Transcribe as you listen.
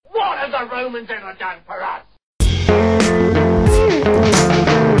the Romans ever done for us?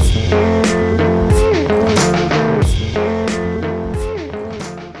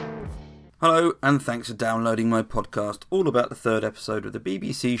 Hello, and thanks for downloading my podcast all about the third episode of the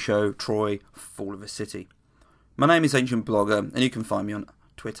BBC show Troy, Fall of a City. My name is Ancient Blogger, and you can find me on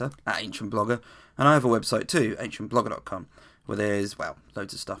Twitter at Ancient Blogger, and I have a website too, ancientblogger.com, where there's, well,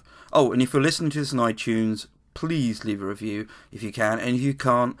 loads of stuff. Oh, and if you're listening to this on iTunes, please leave a review if you can, and if you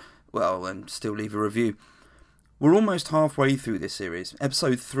can't, well, then still leave a review. We're almost halfway through this series.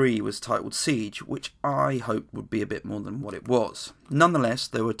 Episode 3 was titled Siege, which I hoped would be a bit more than what it was. Nonetheless,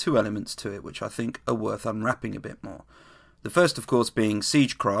 there were two elements to it which I think are worth unwrapping a bit more. The first, of course, being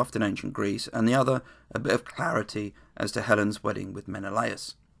siegecraft in ancient Greece, and the other, a bit of clarity as to Helen's wedding with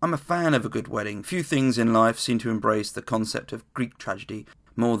Menelaus. I'm a fan of a good wedding. Few things in life seem to embrace the concept of Greek tragedy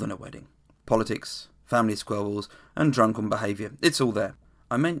more than a wedding. Politics, family squabbles, and drunken behaviour. It's all there.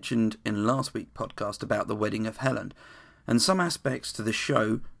 I mentioned in last week's podcast about the wedding of Helen, and some aspects to the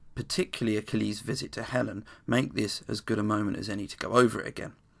show, particularly Achilles' visit to Helen, make this as good a moment as any to go over it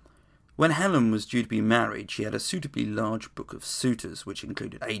again. When Helen was due to be married, she had a suitably large book of suitors, which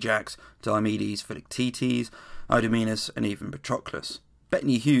included Ajax, Diomedes, Philoctetes, Idomeneus, and even Patroclus.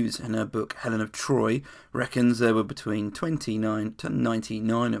 Bettany Hughes, in her book Helen of Troy, reckons there were between 29 to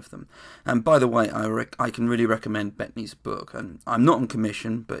 99 of them. And by the way, I can really recommend Bettany's book. And I'm not on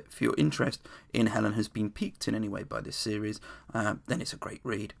commission, but if your interest in Helen has been piqued in any way by this series, then it's a great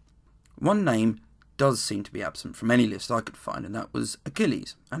read. One name does seem to be absent from any list I could find, and that was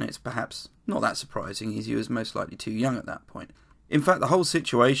Achilles. And it's perhaps not that surprising, as he was most likely too young at that point. In fact, the whole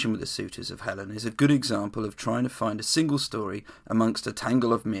situation with the suitors of Helen is a good example of trying to find a single story amongst a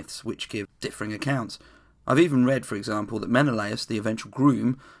tangle of myths which give differing accounts. I've even read, for example, that Menelaus, the eventual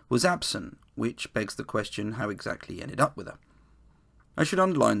groom, was absent, which begs the question how exactly he ended up with her. I should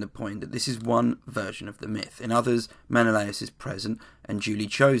underline the point that this is one version of the myth. In others, Menelaus is present and duly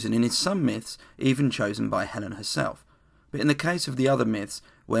chosen, and in some myths, even chosen by Helen herself. But in the case of the other myths,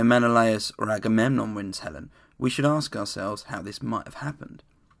 where Menelaus or Agamemnon wins Helen, we should ask ourselves how this might have happened.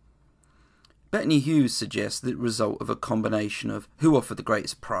 Bettany Hughes suggests that the result of a combination of who offered the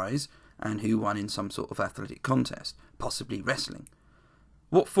greatest prize and who won in some sort of athletic contest, possibly wrestling.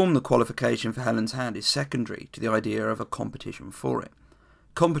 What formed the qualification for Helen's hand is secondary to the idea of a competition for it.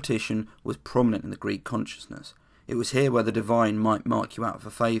 Competition was prominent in the Greek consciousness. It was here where the divine might mark you out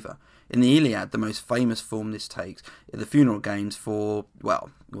for favour. In the Iliad, the most famous form this takes are the funeral games for, well,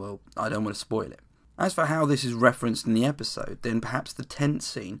 I don't want to spoil it. As for how this is referenced in the episode, then perhaps the tent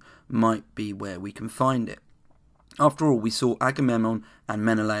scene might be where we can find it. After all, we saw Agamemnon and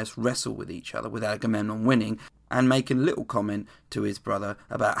Menelaus wrestle with each other, with Agamemnon winning, and making a little comment to his brother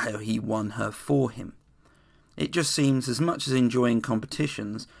about how he won her for him. It just seems, as much as enjoying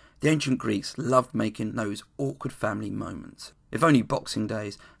competitions, the ancient Greeks loved making those awkward family moments. If only Boxing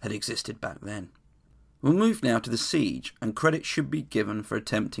Days had existed back then. We'll move now to the siege, and credit should be given for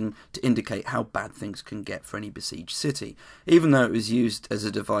attempting to indicate how bad things can get for any besieged city, even though it was used as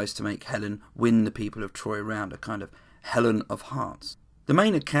a device to make Helen win the people of Troy round, a kind of Helen of Hearts. The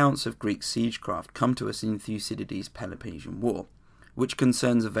main accounts of Greek siegecraft come to us in Thucydides' Peloponnesian War, which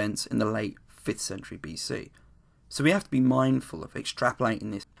concerns events in the late 5th century BC. So we have to be mindful of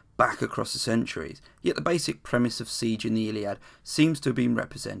extrapolating this back across the centuries, yet the basic premise of siege in the Iliad seems to have been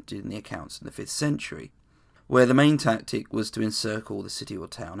represented in the accounts in the 5th century, where the main tactic was to encircle the city or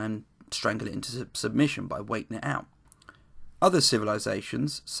town and strangle it into submission by waiting it out. Other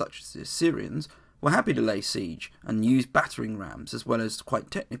civilizations, such as the Assyrians, were happy to lay siege and use battering rams as well as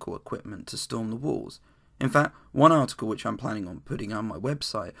quite technical equipment to storm the walls. In fact, one article which I'm planning on putting on my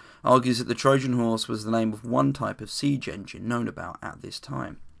website argues that the Trojan horse was the name of one type of siege engine known about at this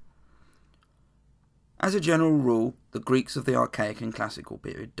time. As a general rule, the Greeks of the Archaic and Classical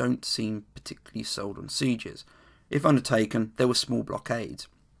period don't seem particularly sold on sieges. If undertaken, there were small blockades.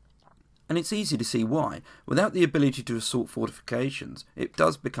 And it's easy to see why. Without the ability to assault fortifications, it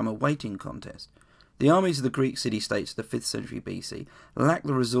does become a waiting contest. The armies of the Greek city-states of the 5th century BC lacked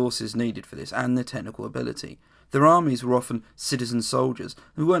the resources needed for this and the technical ability. Their armies were often citizen soldiers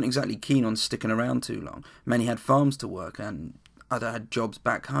who weren't exactly keen on sticking around too long. Many had farms to work and other had jobs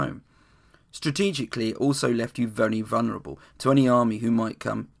back home. Strategically, it also left you very vulnerable to any army who might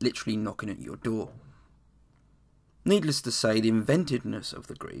come literally knocking at your door. Needless to say, the inventiveness of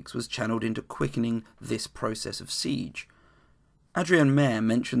the Greeks was channeled into quickening this process of siege. Adrian Mayer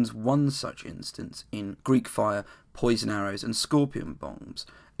mentions one such instance in Greek Fire, Poison Arrows and Scorpion Bombs.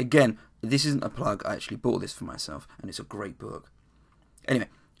 Again, this isn't a plug, I actually bought this for myself, and it's a great book. Anyway,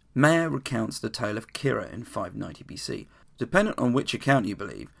 Mayer recounts the tale of Kira in 590 BC. Dependent on which account you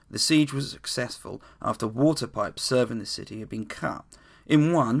believe, The siege was successful after water pipes serving the city had been cut.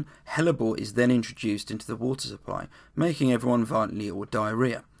 In one, hellebore is then introduced into the water supply, making everyone violently ill with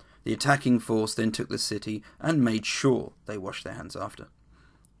diarrhoea. The attacking force then took the city and made sure they washed their hands after.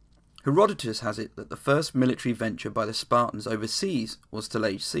 Herodotus has it that the first military venture by the Spartans overseas was to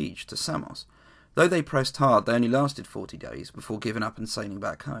lay siege to Samos. Though they pressed hard, they only lasted 40 days before giving up and sailing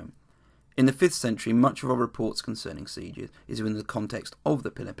back home. In the 5th century, much of our reports concerning sieges is in the context of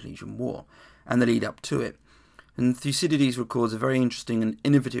the Peloponnesian War and the lead up to it, and Thucydides records a very interesting and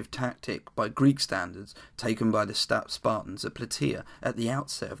innovative tactic by Greek standards taken by the Spartans at Plataea at the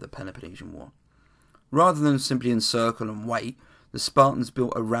outset of the Peloponnesian War. Rather than simply encircle and wait, the Spartans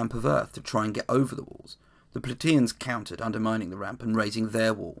built a ramp of earth to try and get over the walls. The Plataeans countered, undermining the ramp and raising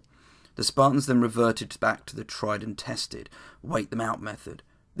their wall. The Spartans then reverted back to the tried and tested, wait them out method.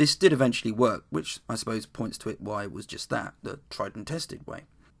 This did eventually work, which I suppose points to it why it was just that, the tried and tested way.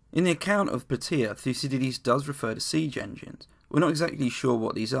 In the account of Plataea, Thucydides does refer to siege engines. We're not exactly sure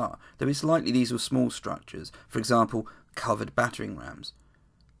what these are, though it's likely these were small structures, for example, covered battering rams.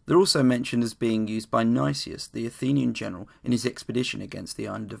 They're also mentioned as being used by Nicias, the Athenian general, in his expedition against the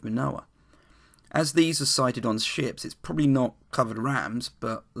island of Minoa. As these are sighted on ships, it's probably not covered rams,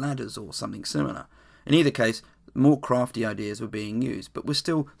 but ladders or something similar. In either case, more crafty ideas were being used, but we're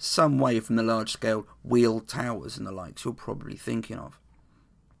still some way from the large-scale wheel towers and the likes you're probably thinking of.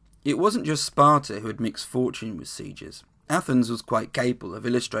 It wasn't just Sparta who had mixed fortune with sieges. Athens was quite capable of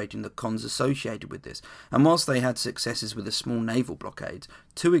illustrating the cons associated with this, and whilst they had successes with the small naval blockades,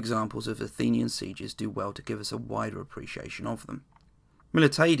 2 examples of Athenian sieges do well to give us a wider appreciation of them.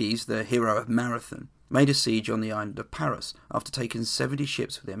 Miltiades, the hero of Marathon, made a siege on the island of Paros after taking 70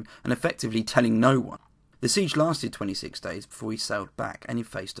 ships with him and effectively telling no one. The siege lasted 26 days before he sailed back, and he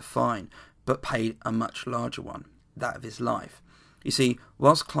faced a fine, but paid a much larger one, that of his life. You see,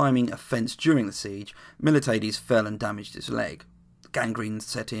 whilst climbing a fence during the siege, Miltiades fell and damaged his leg. Gangrene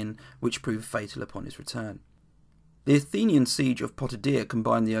set in, which proved fatal upon his return. The Athenian siege of Potidaea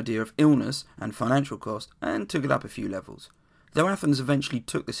combined the idea of illness and financial cost and took it up a few levels. Though Athens eventually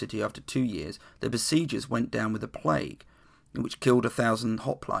took the city after 2 years, the besiegers went down with a plague, which killed 1,000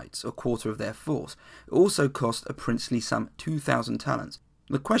 hoplites, a quarter of their force. It also cost a princely sum 2,000 talents.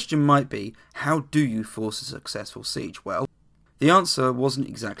 The question might be, how do you force a successful siege? Well, the answer wasn't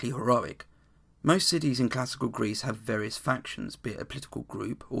exactly heroic. Most cities in classical Greece have various factions, be it a political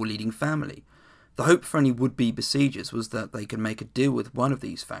group or leading family. The hope for any would-be besiegers was that they could make a deal with one of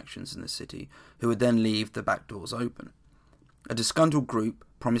these factions in the city, who would then leave the back doors open. A disgruntled group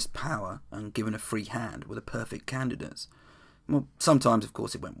promised power and given a free hand were the perfect candidates. Well, sometimes, of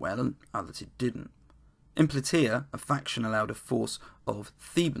course, it went well, and others it didn't. In Plataea, a faction allowed a force of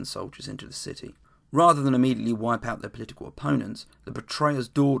Theban soldiers into the city. Rather than immediately wipe out their political opponents, the betrayers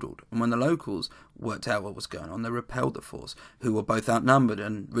dawdled, and when the locals worked out what was going on, they repelled the force, who were both outnumbered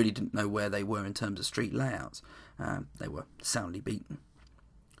and really didn't know where they were in terms of street layouts. They were soundly beaten.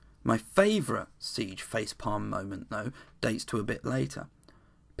 My favourite siege facepalm moment, though, dates to a bit later.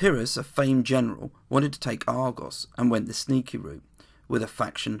 Pyrrhus, a famed general, wanted to take Argos and went the sneaky route, with a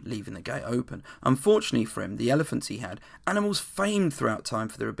faction leaving the gate open. Unfortunately for him, the elephants he had, animals famed throughout time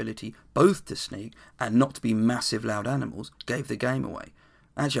for their ability both to sneak and not to be massive loud animals, gave the game away.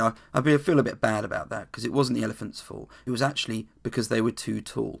 Actually, I feel a bit bad about that, because it wasn't the elephants' fault. It was actually because they were too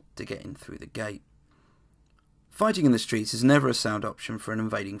tall to get in through the gate. Fighting in the streets is never a sound option for an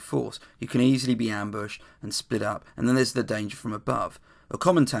invading force. You can easily be ambushed and split up, and then there's the danger from above. A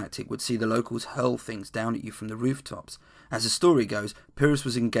common tactic would see the locals hurl things down at you from the rooftops. As the story goes, Pyrrhus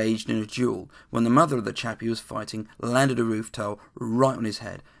was engaged in a duel when the mother of the chap he was fighting landed a roof tile right on his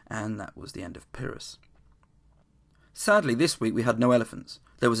head, and that was the end of Pyrrhus. Sadly, this week we had no elephants.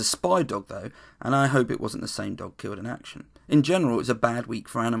 There was a spy dog though, and I hope it wasn't the same dog killed in action. In general, it was a bad week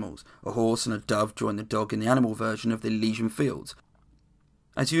for animals. A horse and a dove joined the dog in the animal version of the Elysian Fields.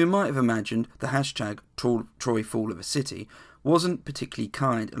 As you might have imagined, the hashtag Troy Fall of a City wasn't particularly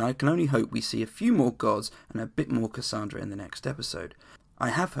kind, and I can only hope we see a few more gods and a bit more Cassandra in the next episode. I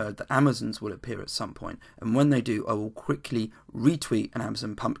have heard that Amazons will appear at some point, and when they do, I will quickly retweet an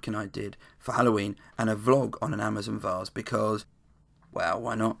Amazon pumpkin I did for Halloween and a vlog on an Amazon vase because, well,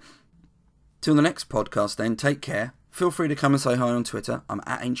 why not? Till the next podcast then, take care. Feel free to come and say hi on Twitter. I'm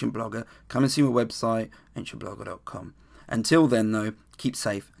at Ancient Blogger. Come and see my website, ancientblogger.com. Until then, though, keep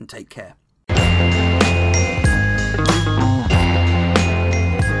safe and take care.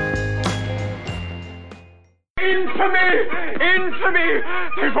 Infamy! Infamy!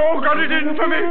 They've all got it in for me!